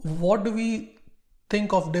What do we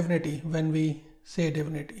think of divinity when we say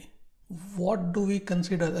divinity? What do we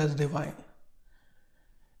consider as divine?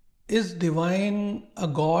 Is divine a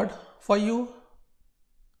god for you?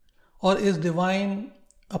 Or is divine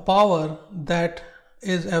a power that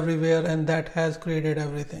is everywhere and that has created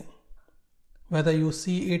everything? Whether you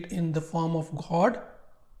see it in the form of God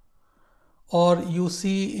or you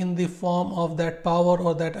see in the form of that power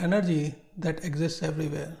or that energy that exists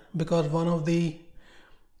everywhere. Because one of the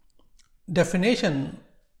definition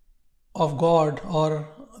of God or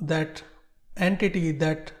that entity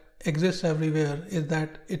that exists everywhere is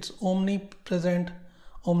that it's omnipresent,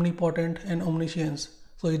 omnipotent and omniscience.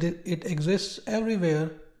 So it exists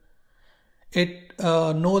everywhere, it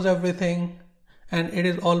knows everything, and it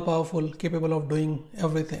is all powerful, capable of doing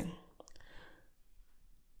everything.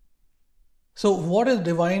 So what is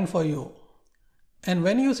divine for you? And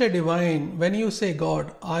when you say divine, when you say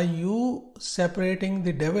God, are you separating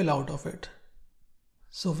the devil out of it?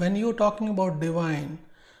 So when you're talking about divine,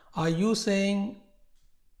 are you saying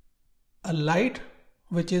a light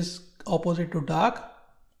which is opposite to dark,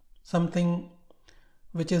 something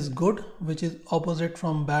which is good, which is opposite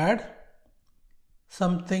from bad,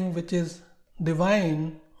 something which is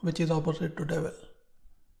divine, which is opposite to devil?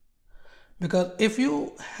 Because if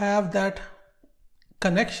you have that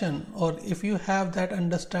connection or if you have that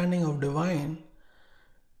understanding of divine,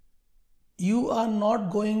 you are not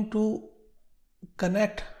going to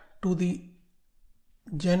connect to the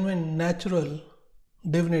genuine natural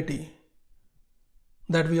divinity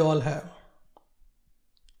that we all have.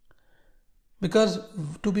 Because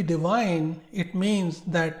to be divine, it means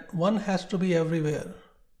that one has to be everywhere.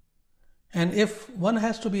 And if one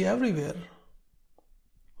has to be everywhere,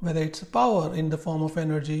 whether it's a power in the form of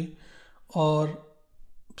energy or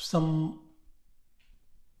some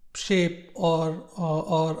shape or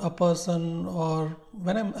a person, or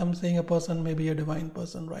when I'm saying a person, maybe a divine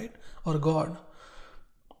person, right? Or God.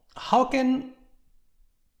 How can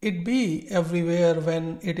it be everywhere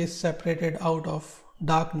when it is separated out of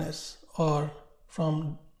darkness or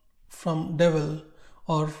from devil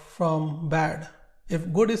or from bad?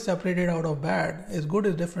 If good is separated out of bad, if good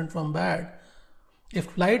is different from bad,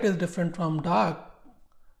 if light is different from dark,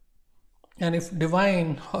 and if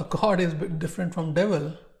divine or God is different from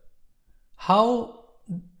devil, how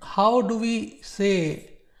do we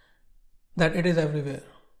say that it is everywhere?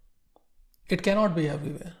 It cannot be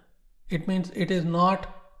everywhere. It means it is not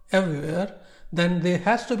everywhere. Then there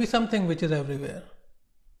has to be something which is everywhere.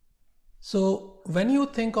 So when you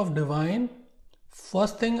think of divine,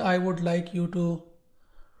 first thing I would like you to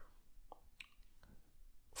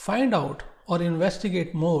find out or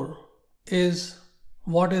investigate more is,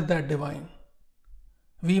 what is that divine?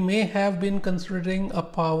 We may have been considering a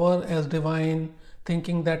power as divine,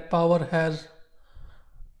 thinking that power has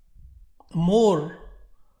more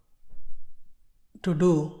to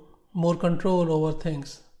do, more control over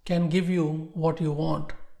things, can give you what you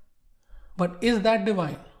want. But is that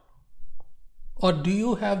divine? Or do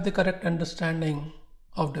you have the correct understanding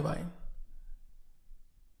of divine?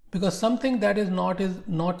 Because something that is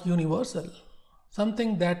not universal,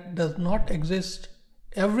 something that does not exist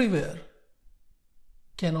everywhere,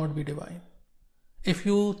 cannot be divine. If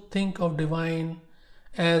you think of divine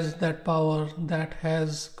as that power that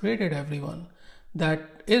has created everyone,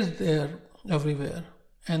 that is there everywhere,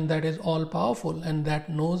 and that is all powerful and that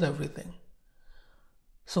knows everything.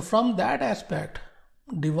 So from that aspect,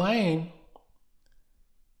 divine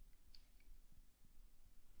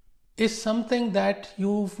is something that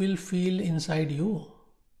you will feel inside you.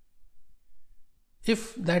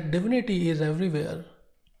 If that divinity is everywhere,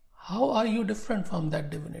 how are you different from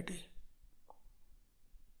that divinity?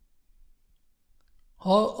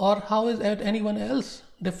 Or how is anyone else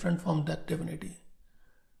different from that divinity?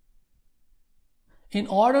 In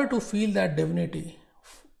order to feel that divinity,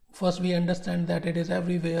 first we understand that it is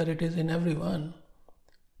everywhere, it is in everyone.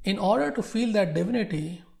 In order to feel that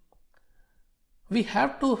divinity, we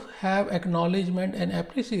have to have acknowledgement and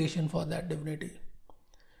appreciation for that divinity,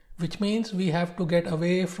 which means we have to get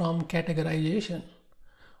away from categorization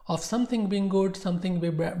of something being good, something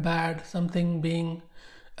being bad, something being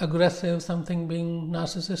aggressive, something being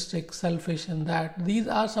narcissistic, selfish, and that. These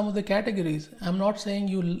are some of the categories. I'm not saying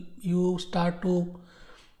you start to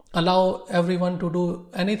allow everyone to do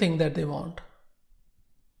anything that they want.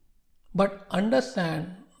 But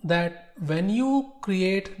understand that when you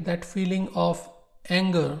create that feeling of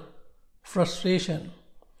anger, frustration,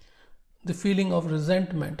 the feeling of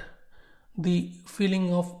resentment, the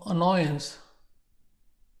feeling of annoyance,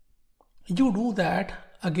 you do that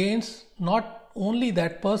against not only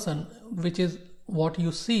that person, which is what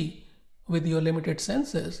you see with your limited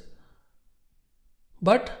senses,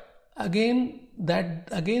 but again that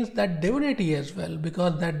against that divinity as well,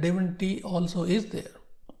 because that divinity also is there.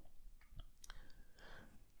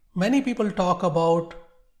 Many people talk about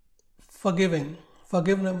forgiveness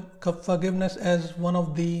as one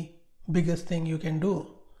of the biggest thing you can do.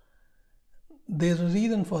 There's a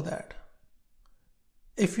reason for that.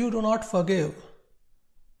 If you do not forgive,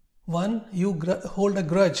 one, you hold a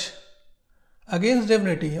grudge against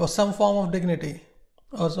divinity or some form of dignity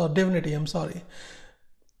or divinity, I'm sorry.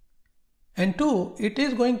 And two, it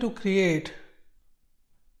is going to create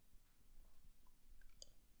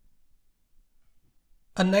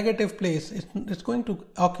a negative place. It's going to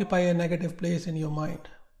occupy a negative place in your mind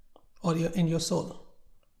or in your soul.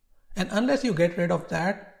 And unless you get rid of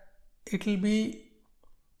that, it will be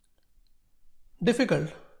difficult,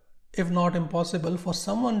 if not impossible, for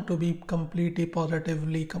someone to be completely positive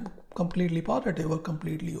or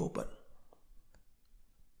completely open.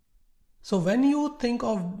 So when you think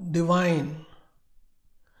of divine,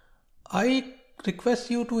 I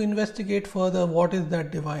request you to investigate further what is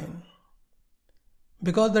that divine.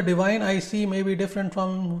 Because the divine I see may be different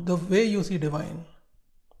from the way you see divine.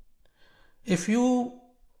 If you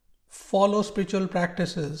follow spiritual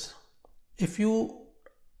practices, if you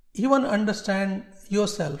even understand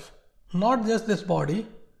yourself, not just this body,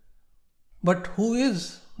 but who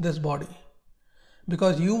is this body?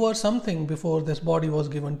 Because you were something before this body was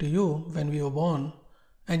given to you when we were born,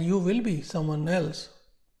 and you will be someone else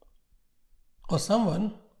or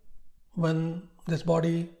someone when this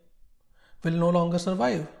body will no longer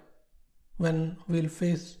survive, when we'll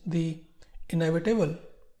face the inevitable,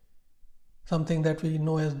 something that we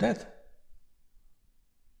know as death.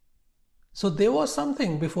 So there was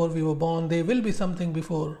something before we were born, there will be something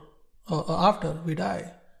before or after we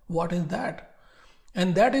die. What is that?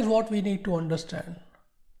 And that is what we need to understand.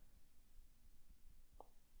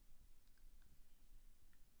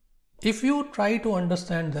 If you try to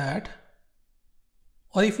understand that,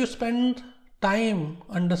 or if you spend time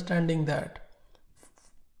understanding that,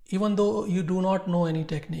 even though you do not know any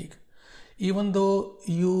technique, even though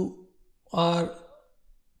you are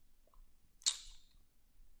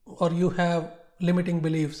or you have limiting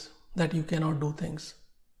beliefs that you cannot do things,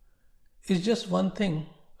 it's just one thing,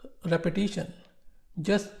 repetition,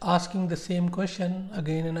 just asking the same question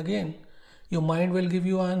again and again. Your mind will give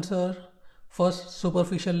you answer. First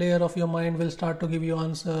superficial layer of your mind will start to give you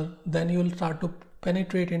answer, then you will start to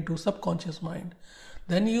penetrate into subconscious mind,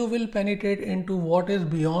 then you will penetrate into what is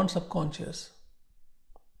beyond subconscious,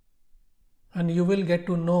 and you will get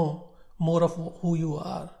to know more of who you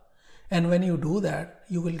are. And when you do that,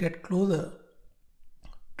 you will get closer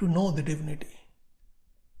to know the divinity,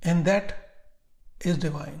 and that is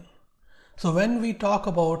divine. So when we talk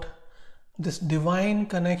about this divine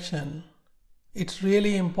connection, it's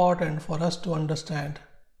really important for us to understand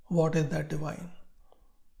what is that divine.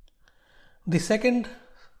 The second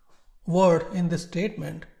word in this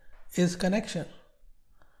statement is connection.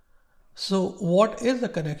 So what is the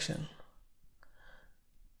connection?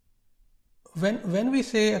 When we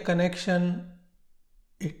say a connection,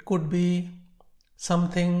 it could be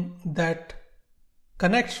something that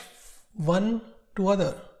connects one to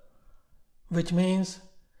other, which means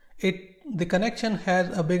the connection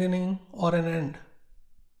has a beginning or an end,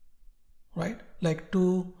 right? Like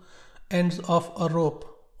two ends of a rope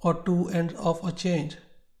or two ends of a chain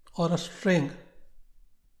or a string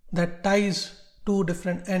that ties two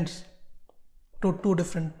different ends to two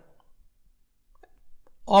different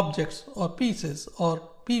objects or pieces or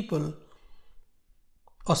people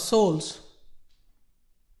or souls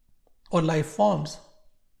or life forms.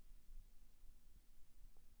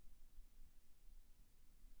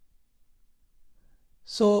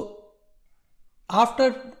 So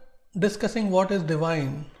after discussing what is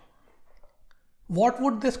divine, what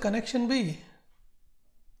would this connection be?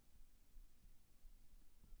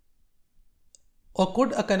 Or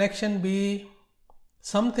could a connection be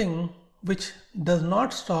something which does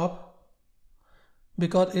not stop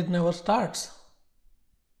because it never starts?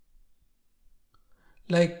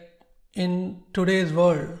 Like in today's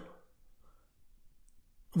world,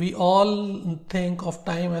 we all think of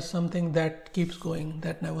time as something that keeps going,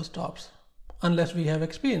 that never stops, unless we have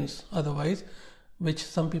experience otherwise, which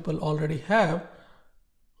some people already have.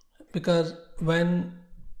 Because when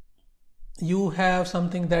you have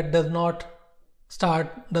something that does not start,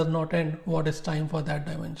 does not end, what is time for that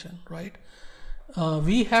dimension, right?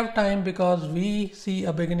 We have time because we see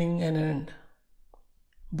a beginning and an end.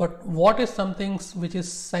 But what is something which is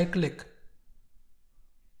cyclic?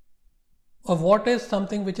 Or what is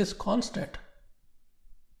something which is constant?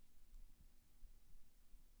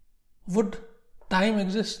 would time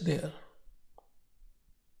exist there?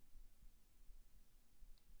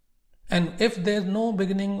 And if there's no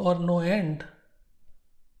beginning or no end,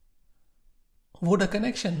 would a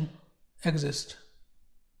connection exist?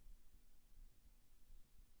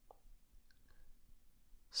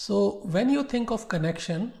 So when you think of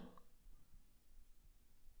connection,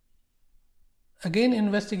 again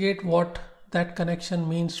investigate what that connection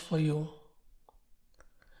means for you.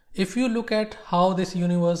 If you look at how this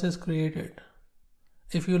universe is created,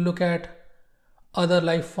 if you look at other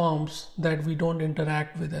life forms that we don't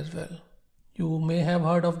interact with as well, you may have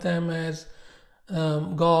heard of them as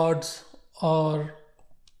gods or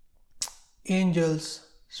angels,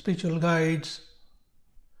 spiritual guides,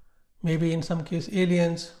 maybe in some case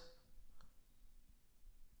aliens.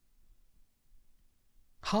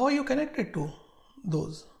 How are you connected to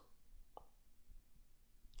those?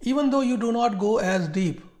 Even though you do not go as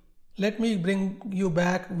deep, let me bring you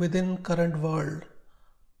back within current world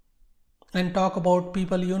and talk about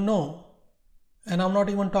people you know. And I'm not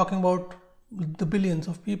even talking about the billions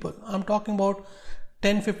of people. I'm talking about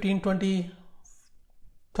 10, 15, 20,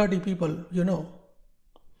 30 people you know.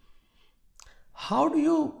 How do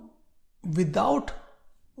you, without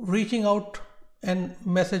reaching out and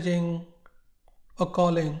messaging or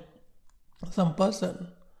calling some person,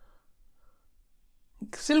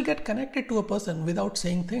 still get connected to a person without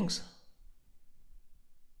saying things?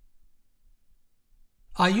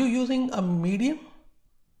 Are you using a medium?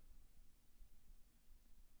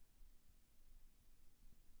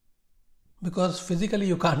 Because physically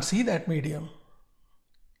you can't see that medium.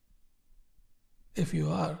 If you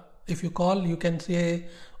call, you can say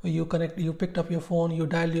you picked up your phone, you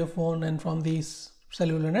dialed your phone, and from this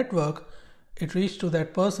cellular network it reached to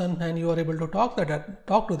that person and you are able to talk to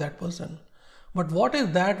that person. But what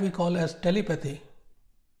is that we call as telepathy?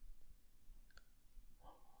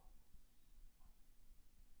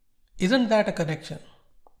 Isn't that a connection?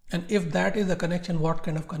 And if that is a connection, what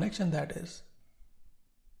kind of connection that is?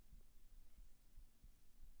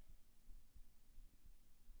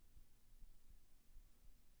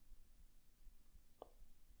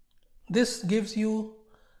 This gives you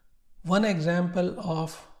one example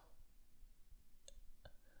of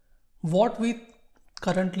what we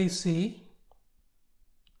currently see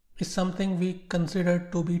is something we consider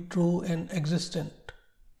to be true and existent.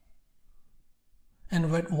 And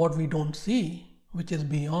what we don't see, which is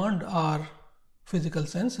beyond our physical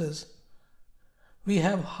senses, we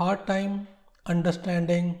have hard time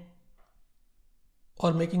understanding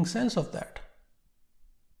or making sense of that.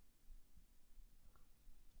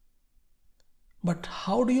 But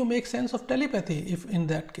how do you make sense of telepathy if in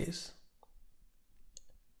that case?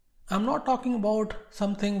 I'm not talking about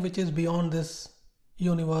something which is beyond this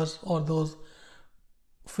universe or those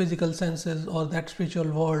physical senses or that spiritual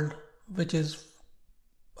world, which is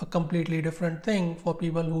a completely different thing for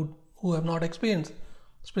people who have not experienced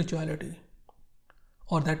spirituality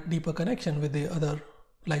or that deeper connection with the other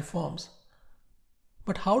life forms.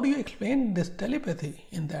 But how do you explain this telepathy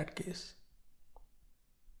in that case?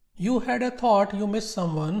 You had a thought, you missed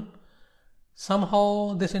someone,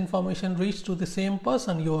 somehow this information reached to the same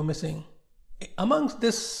person you were missing amongst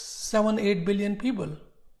this 7-8 billion people.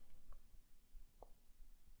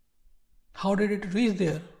 How did it reach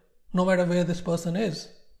there, no matter where this person is?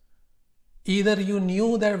 Either you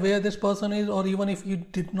knew that where this person is, or even if you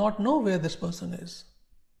did not know where this person is.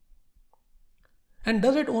 And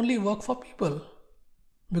does it only work for people?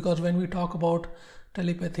 Because when we talk about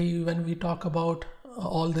telepathy, when we talk about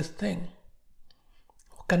all this thing,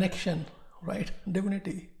 connection, right,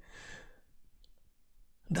 divinity,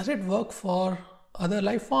 does it work for other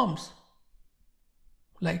life forms?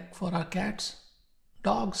 Like for our cats,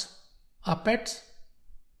 dogs, our pets,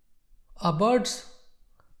 our birds?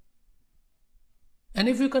 And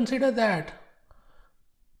if you consider that,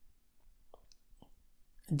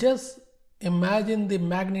 just imagine the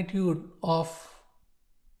magnitude of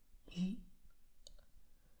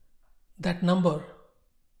that number.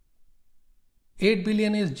 8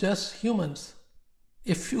 billion is just humans.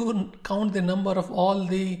 If you count the number of all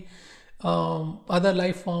the other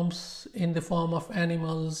life forms in the form of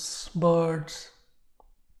animals, birds,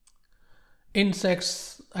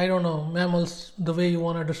 insects, I don't know, mammals, the way you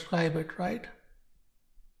want to describe it, right?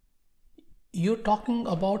 You're talking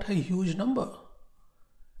about a huge number.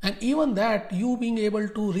 And even that, you being able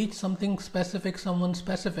to reach something specific, someone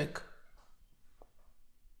specific.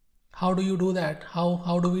 How do you do that?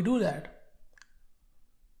 How do we do that?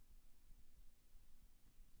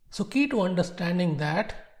 So key to understanding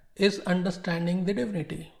that is understanding the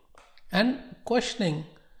divinity and questioning,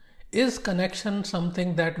 is connection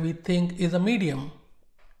something that we think is a medium?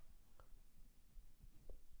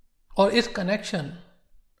 Or is connection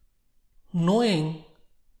knowing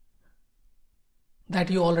that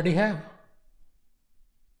you already have?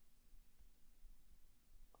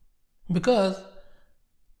 Because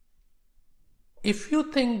if you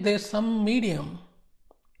think there's some medium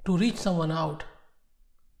to reach someone out,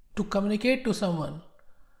 to communicate to someone,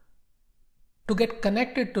 to get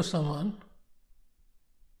connected to someone,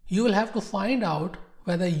 you will have to find out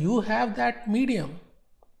whether you have that medium.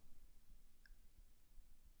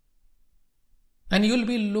 And you'll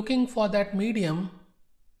be looking for that medium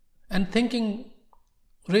and thinking,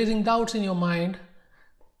 raising doubts in your mind,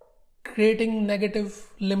 creating negative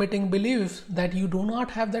limiting beliefs that you do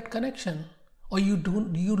not have that connection, or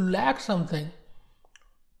you lack something,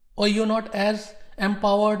 or you're not as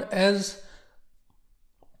empowered, as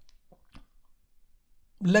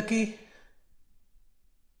lucky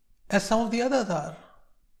as some of the others are,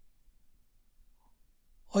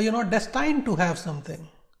 or you're not destined to have something.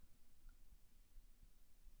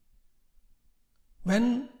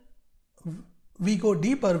 When we go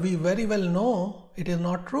deeper, we very well know it is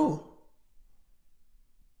not true.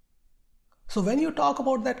 So when you talk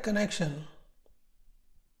about that connection,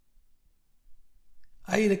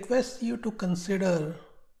 I request you to consider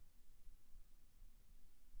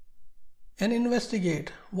and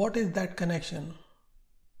investigate what is that connection.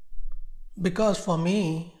 Because for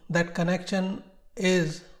me, that connection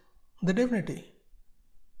is the divinity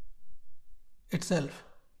itself.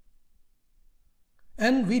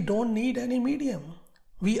 And we don't need any medium.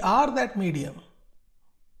 We are that medium.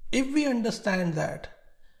 If we understand that,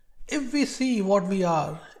 if we see what we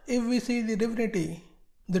are, if we see the divinity,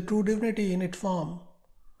 the true divinity in its form,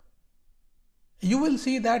 you will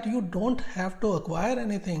see that you don't have to acquire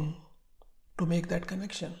anything to make that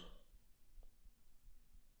connection.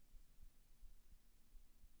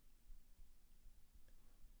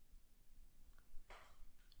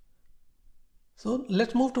 So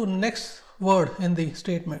let's move to the next word in the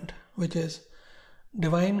statement, which is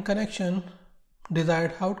divine connection,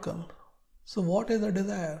 desired outcome. So what is a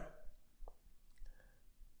desire?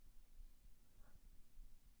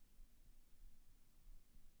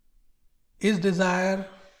 Is desire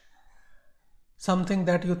something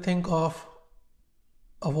that you think of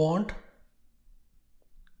a want?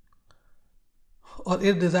 Or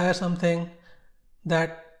is desire something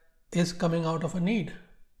that is coming out of a need?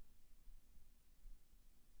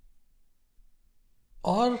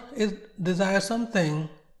 Or is desire something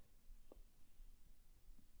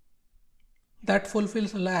that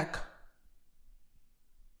fulfills a lack?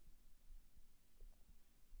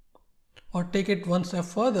 Or take it one step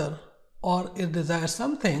further, or is desire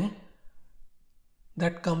something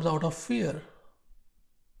that comes out of fear?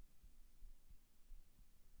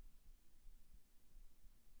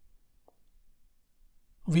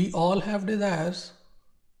 We all have desires,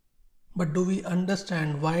 but do we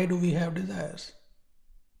understand why do we have desires?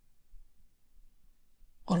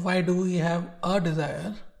 Or why do we have a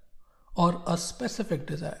desire or a specific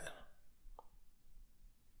desire?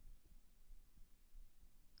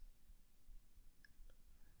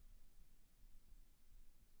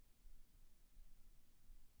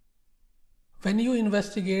 When you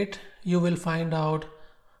investigate, you will find out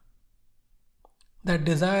that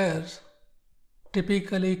desires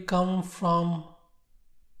typically come from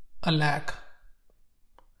a lack,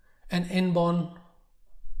 an inborn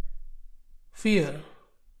fear.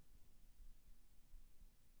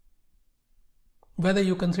 Whether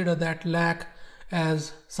you consider that lack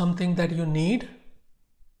as something that you need,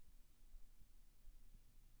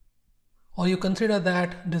 or you consider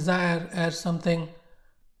that desire as something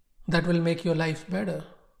that will make your life better.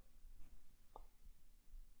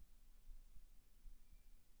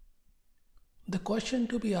 The question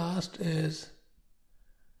to be asked is,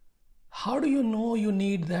 how do you know you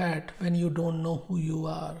need that when you don't know who you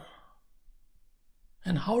are?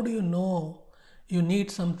 And how do you know you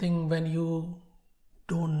need something when you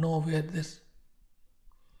don't know where this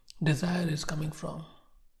desire is coming from?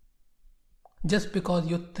 Just because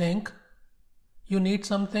you think you need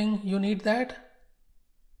something, you need that?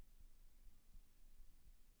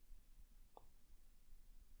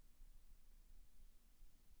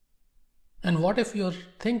 And what if your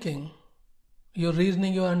thinking, your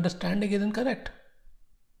reasoning, your understanding is incorrect?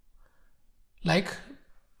 Like,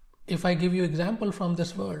 if I give you example from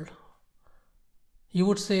this world, you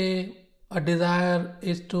would say a desire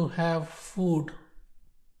is to have food,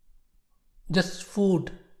 just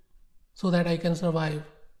food, so that I can survive.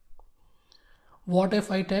 What if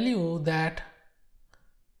I tell you that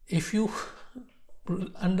if you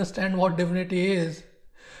understand what divinity is,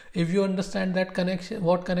 if you understand that connection,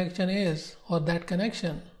 what connection is, or that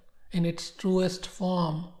connection in its truest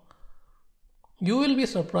form, you will be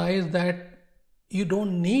surprised that you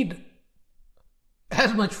don't need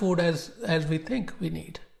as much food as we think we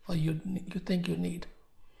need, or you think you need.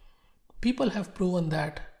 People have proven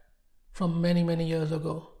that from many years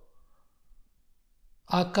ago.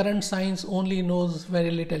 Our current science only knows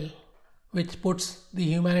very little, which puts the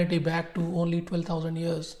humanity back to only 12,000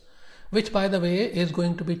 years, which, by the way, is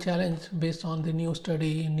going to be challenged based on the new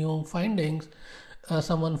study, new findings.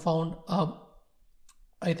 Someone found,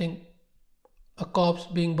 I think, a corpse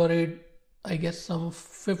being buried, I guess, some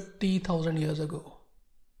 50,000 years ago,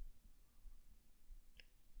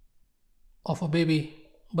 of a baby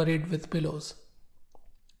buried with pillows.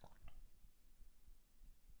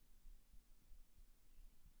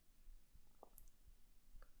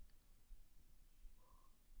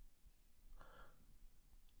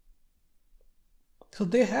 So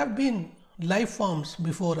there have been life forms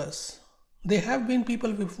before us. There have been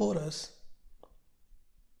people before us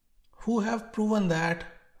who have proven that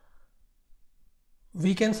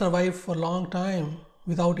we can survive for a long time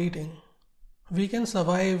without eating. We can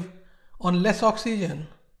survive on less oxygen.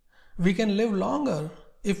 We can live longer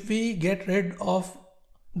if we get rid of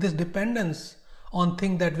this dependence on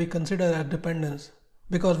things that we consider as dependence,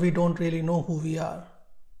 because we don't really know who we are.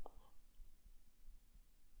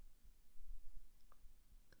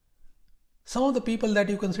 Some of the people that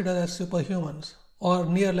you consider as superhumans or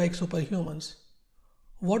near like superhumans,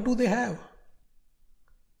 what do they have?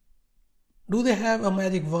 Do they have a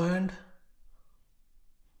magic wand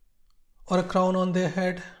or a crown on their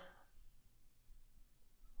head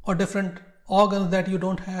or different organs that you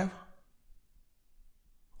don't have,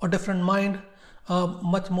 or different mind, a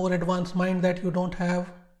much more advanced mind that you don't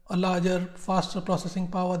have, a larger, faster processing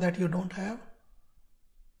power that you don't have?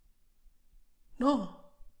 No.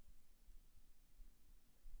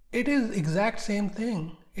 It is exact same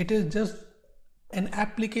thing. It is just an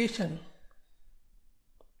application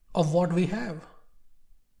of what we have,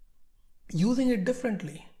 using it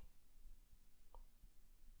differently.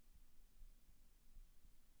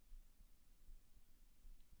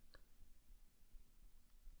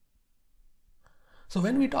 So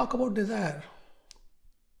when we talk about desire,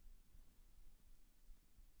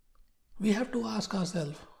 we have to ask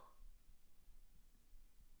ourselves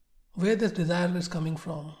where this desire is coming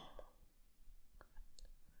from.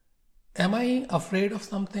 Am I afraid of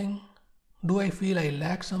something? Do I feel I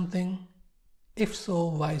lack something? If so,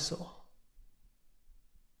 why so?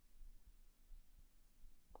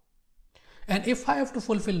 And if I have to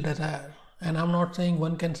fulfill desire, and I'm not saying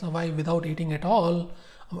one can survive without eating at all,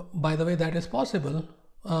 by the way, that is possible.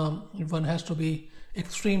 One has to be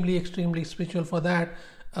extremely spiritual for that.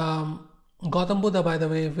 Gautam Buddha, by the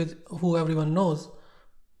way, who everyone knows,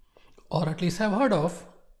 or at least have heard of,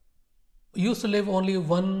 used to live only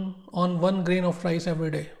on one grain of rice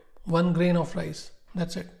every day. One grain of rice.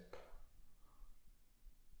 That's it.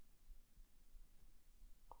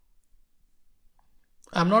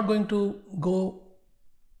 I'm not going to go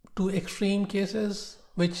to extreme cases,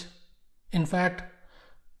 which in fact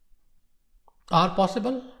are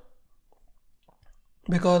possible,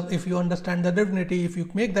 because if you understand the divinity, if you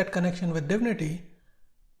make that connection with divinity,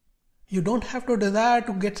 you don't have to desire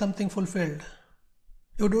to get something fulfilled.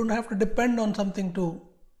 You don't have to depend on something to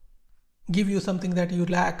give you something that you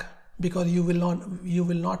lack, because you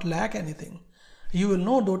will not lack anything. You will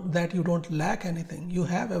know that you don't lack anything. You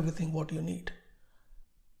have everything what you need.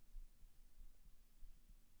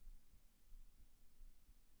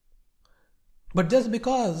 But just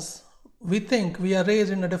because we think we are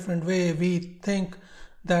raised in a different way, we think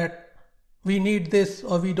that we need this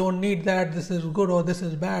or we don't need that, this is good or this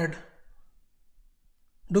is bad,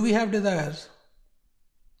 do we have desires?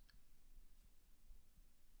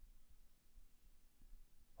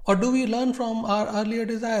 Or do we learn from our earlier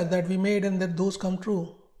desires that we made and that those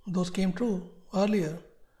came true earlier?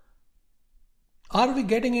 Are we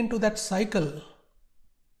getting into that cycle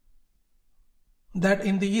that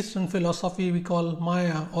in the Eastern philosophy we call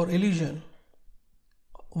Maya or illusion,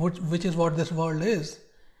 which is what this world is,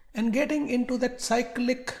 and getting into that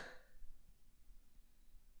cyclic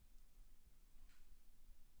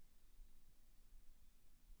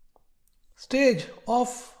stage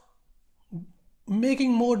of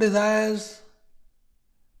making more desires,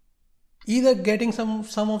 either getting some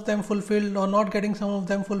of them fulfilled or not getting some of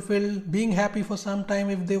them fulfilled, being happy for some time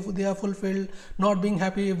if they are fulfilled, not being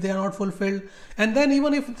happy if they are not fulfilled, and then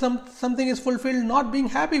even if something is fulfilled, not being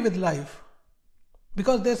happy with life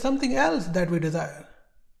because there's something else that we desire.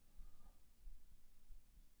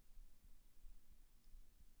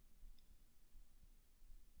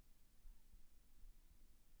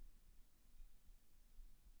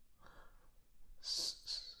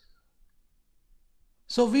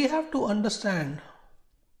 So we have to understand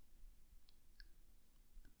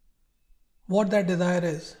what that desire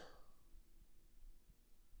is.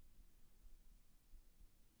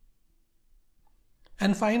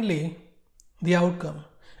 And finally, the outcome.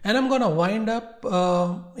 And I'm going to wind up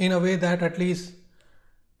in a way that at least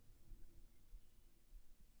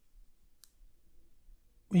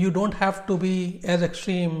you don't have to be as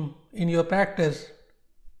extreme in your practice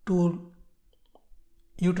to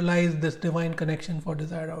utilize this divine connection for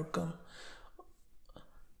desired outcome.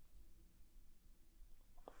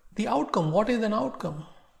 The outcome, what is an outcome?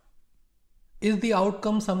 Is the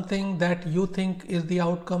outcome something that you think is the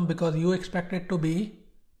outcome because you expect it to be?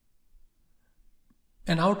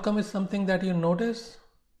 An outcome is something that you notice?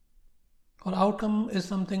 Or outcome is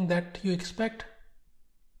something that you expect?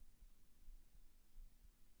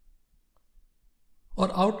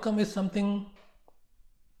 Or outcome is something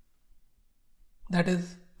that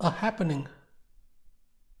is a happening?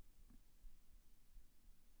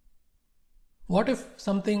 What if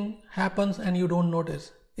something happens and you don't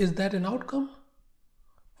notice? Is that an outcome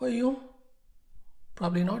for you?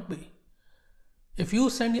 Probably not be. If you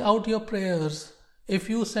send out your prayers, if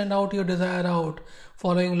you send out your desire out,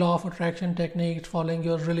 following law of attraction techniques, following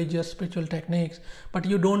your religious spiritual techniques, but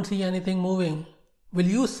you don't see anything moving, will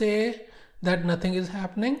you say that nothing is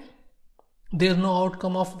happening? There's no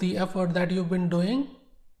outcome of the effort that you've been doing?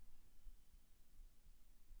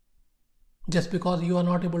 Just because you are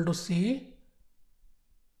not able to see?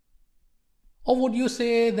 Or would you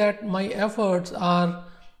say that my efforts are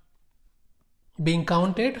being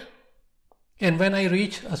counted, and when I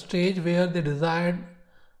reach a stage where the desired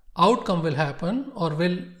outcome will happen or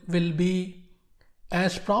will be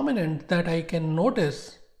as prominent that I can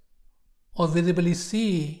notice or visibly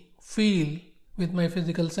see, feel with my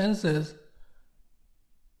physical senses,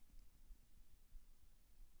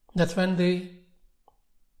 that's when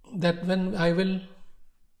I will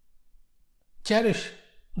cherish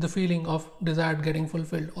the feeling of desired getting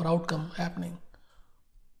fulfilled or outcome happening.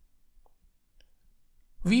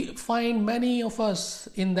 We find many of us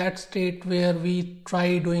in that state where we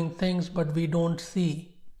try doing things but we don't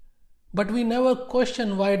see. But we never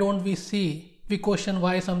question why don't we see. We question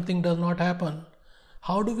why something does not happen.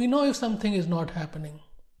 How do we know if something is not happening?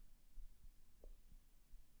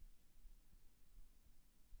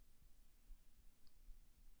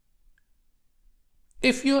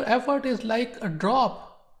 If your effort is like a drop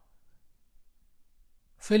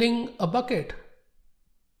filling a bucket,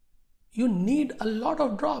 you need a lot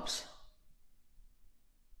of drops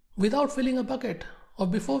without filling a bucket or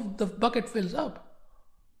before the bucket fills up.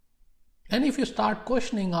 And if you start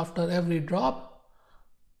questioning after every drop,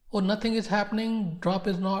 or nothing is happening,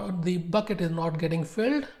 the bucket is not getting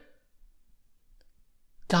filled,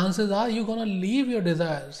 chances are you're going to leave your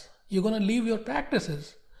desires, you're going to leave your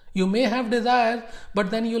practices. You may have desires,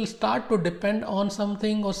 but then you'll start to depend on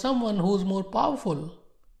something or someone who's more powerful,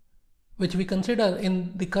 which we consider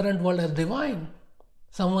in the current world as divine,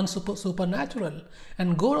 someone supernatural,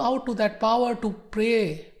 and go out to that power to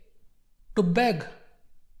pray, to beg,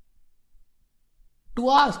 to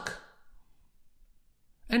ask,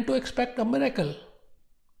 and to expect a miracle.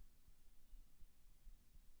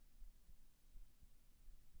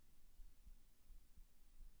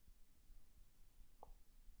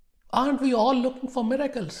 Aren't we all looking for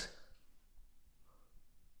miracles?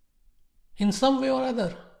 In some way or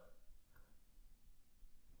other.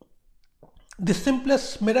 The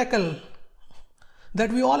simplest miracle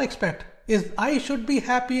that we all expect is I should be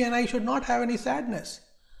happy and I should not have any sadness.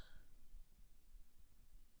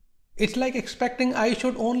 It's like expecting I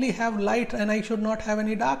should only have light and I should not have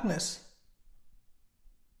any darkness.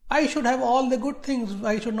 I should have all the good things,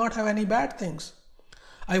 I should not have any bad things.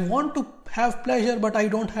 I want to have pleasure, but I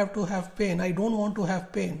don't have to have pain. I don't want to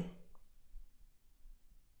have pain.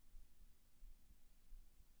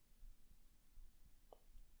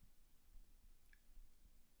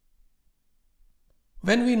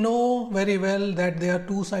 When we know very well that there are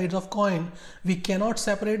two sides of coin, we cannot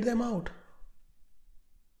separate them out.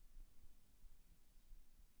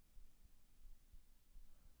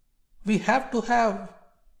 We have to have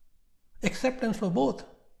acceptance for both.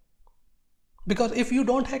 Because if you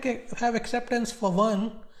don't have acceptance for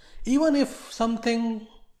one, even if something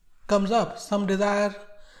comes up, some desire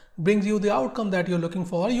brings you the outcome that you're looking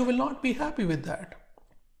for, you will not be happy with that.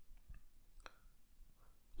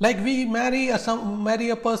 Like we marry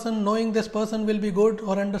a person knowing this person will be good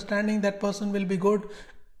or understanding that person will be good,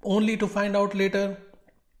 only to find out later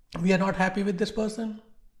we are not happy with this person.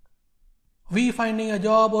 We finding a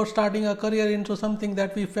job or starting a career into something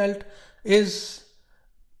that we felt is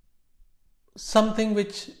something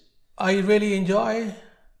which I really enjoy,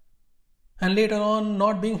 and later on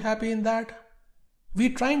not being happy in that.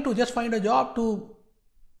 We're trying to just find a job to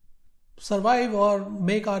survive or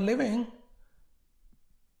make our living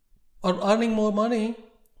or earning more money,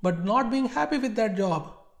 but not being happy with that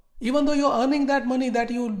job. Even though you're earning that money that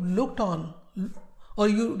you looked on or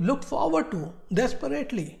you looked forward to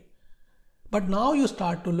desperately. But now you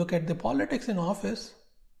start to look at the politics in office.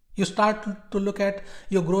 You start to look at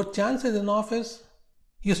your growth chances in office.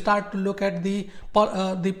 You start to look at the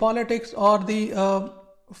politics or the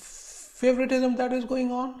favoritism that is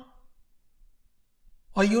going on.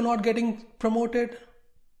 Are you not getting promoted?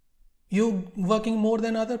 You working more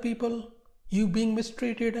than other people? You being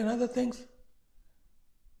mistreated and other things?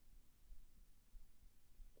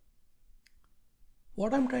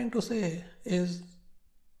 What I'm trying to say is,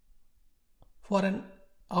 for an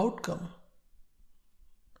outcome,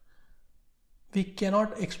 we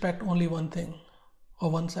cannot expect only one thing or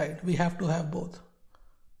one side. We have to have both.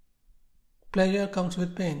 Pleasure comes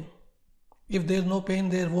with pain. If there's no pain,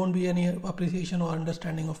 there won't be any appreciation or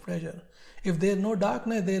understanding of pleasure. If there's no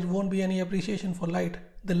darkness, there won't be any appreciation for light.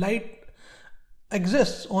 The light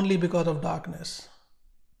exists only because of darkness.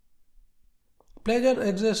 Pleasure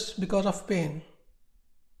exists because of pain.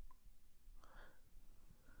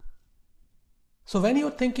 So when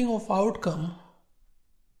you're thinking of outcome,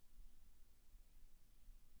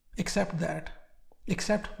 accept that.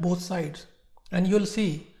 Accept both sides. And you'll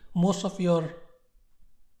see most of your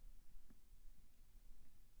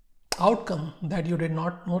outcome that you did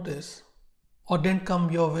not notice or didn't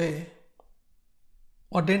come your way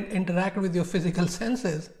or didn't interact with your physical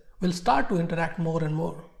senses will start to interact more and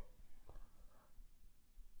more.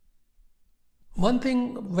 One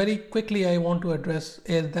thing very quickly I want to address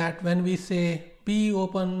is that when we say be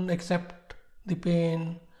open, accept the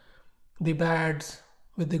pain, the bads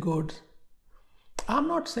with the goods, I'm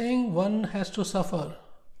not saying one has to suffer.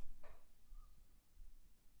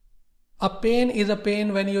 A pain is a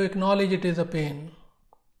pain when you acknowledge it is a pain.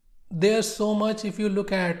 There's so much, if you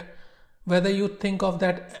look at whether you think of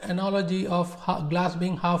that analogy of glass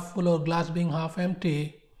being half full or glass being half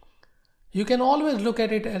empty, you can always look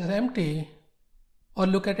at it as empty or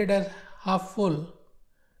look at it as half full.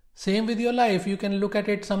 Same with your life, you can look at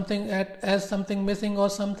it as something missing or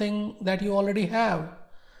something that you already have.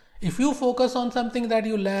 If you focus on something that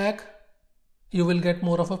you lack, you will get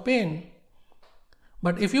more of a pain.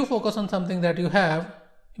 But if you focus on something that you have,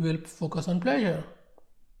 you will focus on pleasure.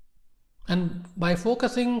 And by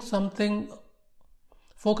focusing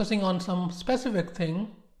on some specific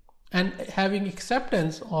thing and having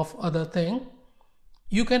acceptance of other thing,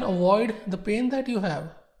 you can avoid the pain that you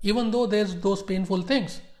have. Even though there's those painful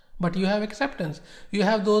things, but you have acceptance. You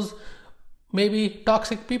have those maybe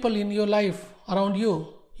toxic people in your life around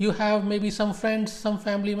you. You have maybe some friends, some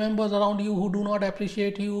family members around you who do not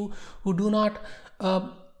appreciate you, who do not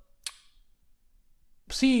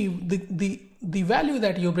see the value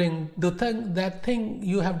that you bring, that thing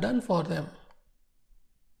you have done for them.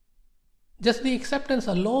 Just the acceptance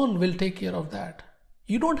alone will take care of that.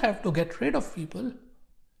 You don't have to get rid of people.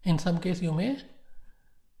 In some case you may.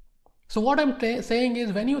 So what I'm saying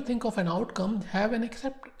is, when you think of an outcome, have an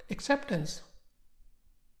acceptance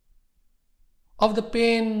of the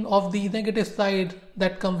pain, of the negative side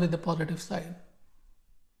that comes with the positive side.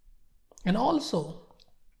 And also,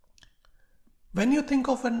 when you think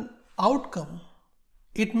of an outcome,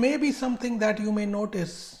 it may be something that you may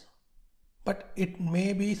notice, but it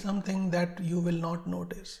may be something that you will not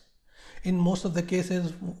notice. In most of the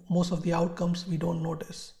cases, most of the outcomes we don't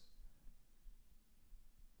notice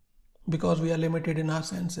because we are limited in our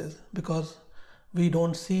senses, because we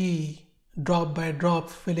don't see drop by drop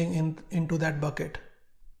filling into that bucket.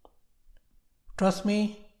 Trust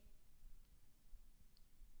me,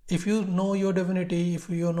 if you know your divinity, if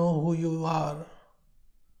you know who you are,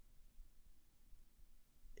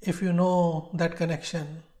 if you know that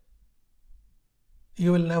connection,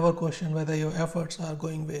 you will never question whether your efforts are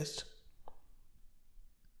going waste.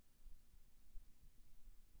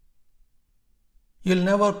 You'll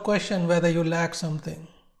never question whether you lack something.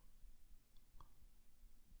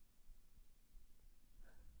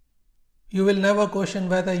 You will never question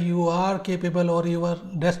whether you are capable or you are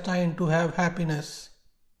destined to have happiness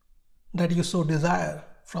that you so desire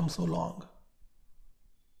from so long.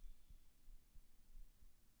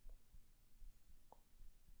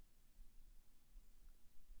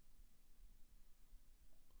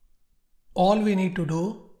 All we need to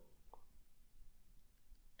do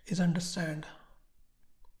is understand.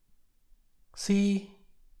 See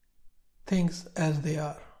things as they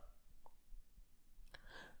are.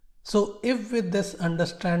 So if with this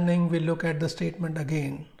understanding we look at the statement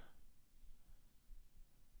again,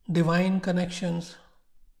 divine connections,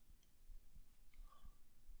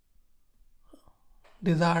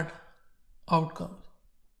 desired outcomes.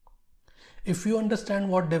 If you understand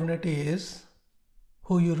what divinity is,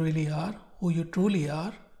 who you really are, who you truly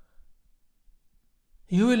are,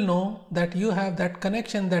 you will know that you have that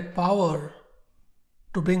connection, that power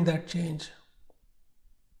to bring that change.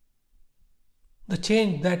 The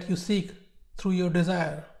change that you seek through your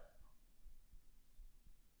desire.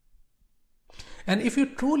 And if you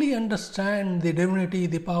truly understand the divinity,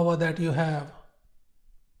 the power that you have,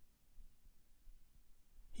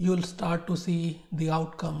 you'll start to see the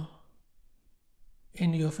outcome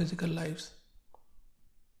in your physical lives.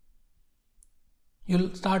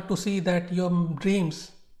 You'll start to see that your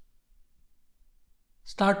dreams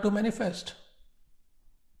start to manifest.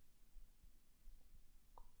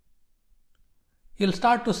 You'll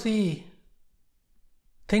start to see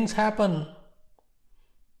things happen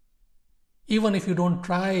even if you don't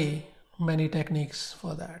try many techniques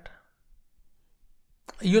for that.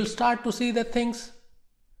 You'll start to see that things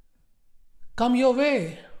come your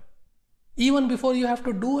way even before you have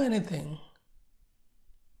to do anything.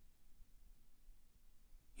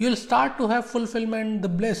 You'll start to have fulfillment, the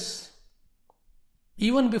bliss,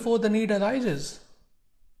 even before the need arises.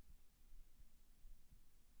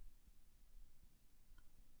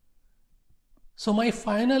 So my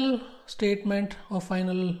final statement or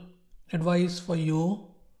final advice for you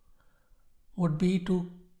would be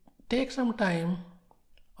to take some time,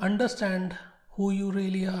 understand who you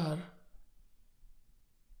really are,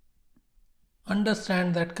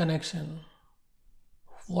 understand that connection,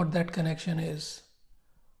 what that connection is.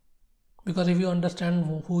 Because if you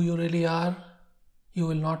understand who you really are, you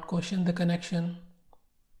will not question the connection.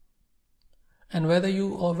 And whether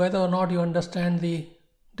or not you understand the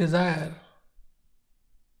desire,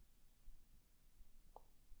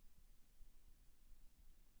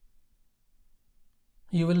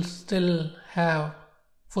 you will still have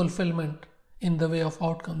fulfillment in the way of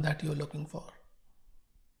outcome that you're looking for.